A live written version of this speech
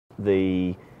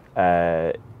The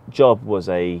job was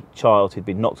a child who'd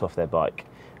been knocked off their bike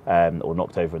or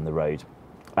knocked over in the road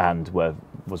and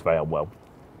was very unwell.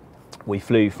 We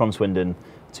flew from Swindon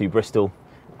to Bristol,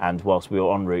 and whilst we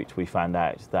were en route we found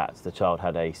out that the child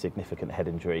had a significant head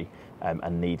injury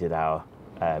and needed our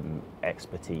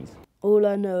expertise. All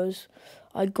I know is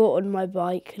I got on my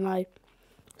bike and I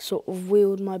sort of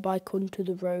wheeled my bike onto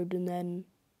the road, and then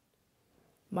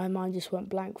my mind just went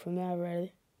blank from there,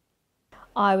 really.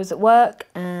 I was at work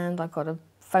and I got a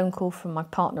phone call from my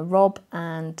partner Rob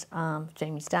and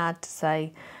Jamie's dad to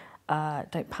say,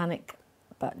 don't panic,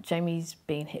 but Jamie's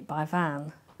been hit by a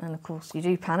van. And of course you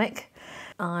do panic.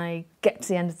 I get to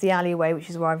the end of the alleyway, which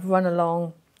is where I've run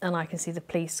along, and I can see the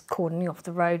police cordoning off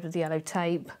the road with yellow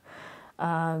tape.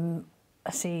 I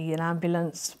see an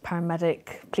ambulance,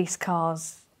 paramedic, police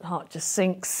cars, heart just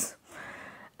sinks,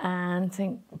 and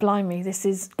think, blimey, this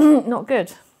is not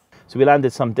good. So we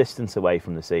landed some distance away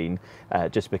from the scene,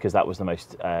 just because that was the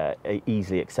most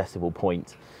easily accessible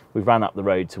point. We ran up the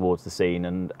road towards the scene,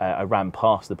 and I ran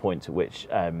past the point at which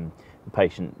the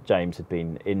patient, James, had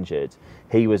been injured.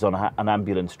 He was on an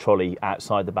ambulance trolley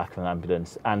outside the back of an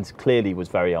ambulance and clearly was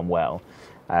very unwell.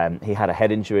 He had a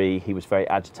head injury, he was very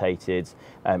agitated,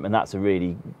 and that's a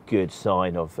really good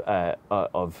sign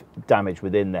of damage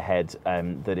within the head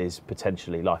that is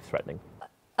potentially life-threatening.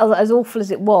 As awful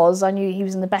as it was, I knew he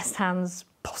was in the best hands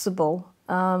possible,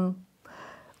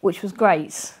 which was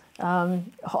great.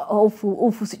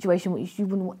 Awful situation which you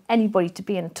wouldn't want anybody to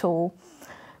be in at all,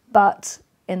 but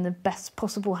in the best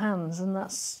possible hands, and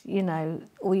that's, you know,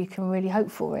 all you can really hope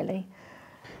for, really.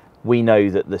 We know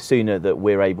that the sooner that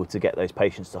we're able to get those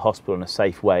patients to hospital in a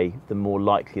safe way, the more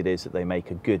likely it is that they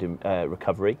make a good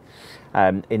recovery.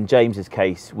 In James's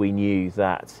case, we knew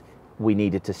that we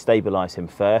needed to stabilise him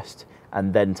first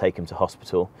and then take him to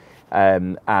hospital,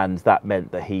 and that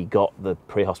meant that he got the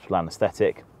pre-hospital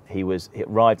anaesthetic. He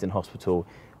arrived in hospital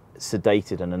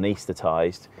sedated and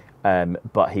anaesthetised,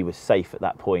 but he was safe at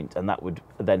that point, and that would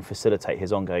then facilitate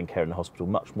his ongoing care in the hospital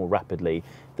much more rapidly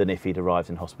than if he'd arrived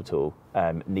in hospital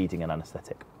needing an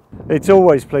anaesthetic. It's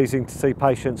always pleasing to see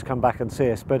patients come back and see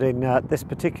us, but in this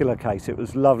particular case it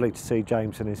was lovely to see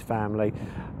James and his family.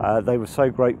 They were so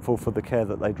grateful for the care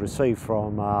that they'd received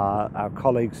from our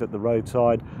colleagues at the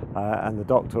roadside and the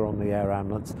doctor on the air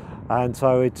ambulance, and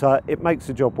so it makes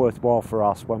the job worthwhile for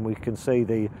us when we can see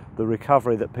the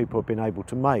recovery that people have been able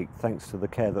to make thanks to the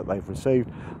care that they've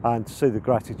received, and to see the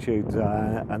gratitude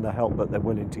and the help that they're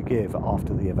willing to give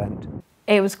after the event.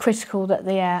 It was critical that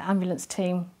the air ambulance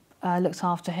team looked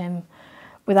after him.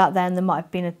 Without them, there might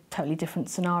have been a totally different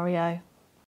scenario.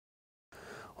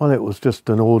 Well, it was just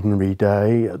an ordinary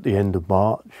day at the end of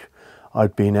March.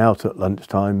 I'd been out at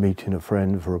lunchtime meeting a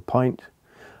friend for a pint.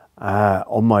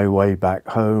 On my way back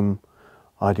home,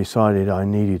 I decided I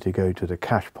needed to go to the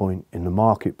cash point in the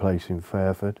marketplace in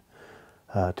Fairford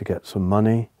to get some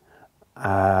money.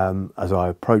 As I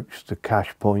approached the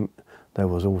cash point, there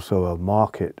was also a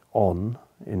market on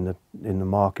in the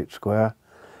market square.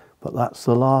 But that's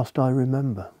the last I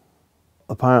remember.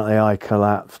 Apparently I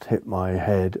collapsed, hit my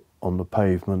head on the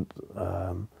pavement,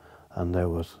 and there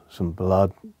was some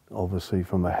blood, obviously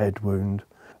from a head wound.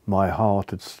 My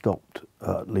heart had stopped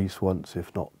at least once,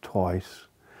 if not twice,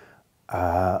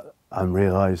 and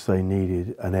realised they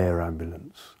needed an air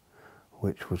ambulance,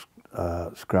 which was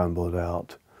scrambled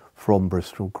out from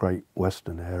Bristol, Great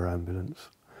Western Air Ambulance.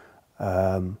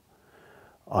 I'm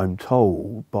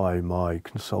told by my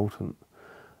consultant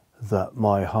that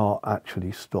my heart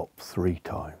actually stopped 3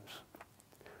 times.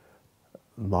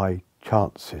 My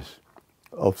chances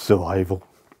of survival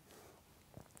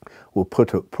were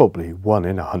put at probably 1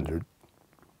 in 100.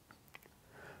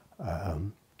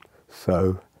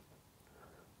 So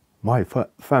my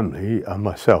family and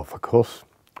myself, of course,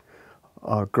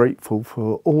 are grateful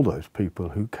for all those people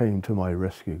who came to my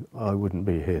rescue. I wouldn't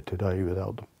be here today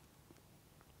without them.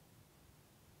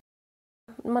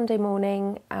 Monday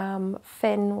morning,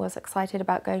 Finn was excited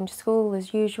about going to school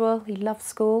as usual. He loved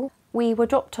school. We were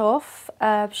dropped off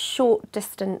a short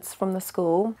distance from the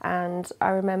school, and I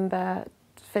remember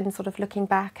Finn sort of looking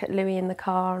back at Louis in the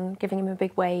car and giving him a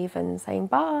big wave and saying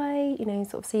bye, you know,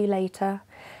 sort of see you later.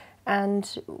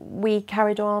 And we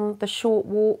carried on the short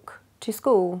walk to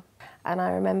school, and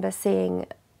I remember seeing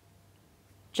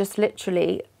just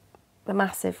literally the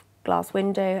massive glass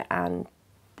window and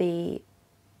the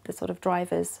sort of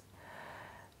driver's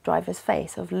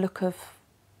face, of look of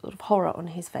sort of horror on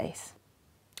his face.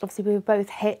 Obviously we were both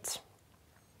hit,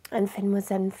 and Finn was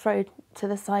then thrown to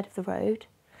the side of the road.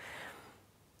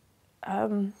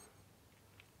 And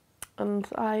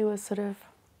I was sort of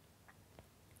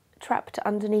trapped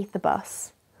underneath the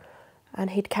bus,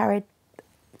 and he'd carried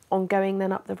on going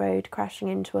then up the road, crashing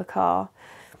into a car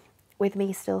with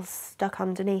me still stuck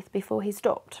underneath before he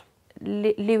stopped.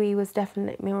 Louis was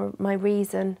definitely my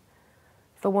reason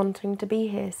for wanting to be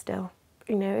here still.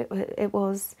 You know, it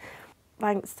was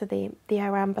thanks to the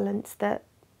air ambulance that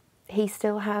he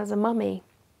still has a mummy,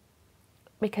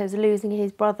 because losing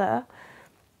his brother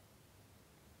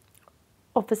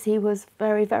obviously was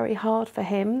very, very hard for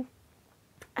him,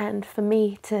 and for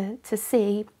me to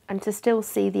see and to still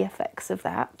see the effects of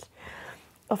that,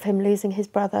 of him losing his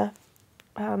brother.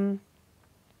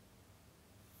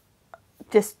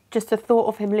 Just the thought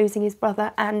of him losing his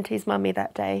brother and his mummy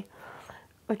that day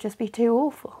would just be too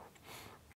awful.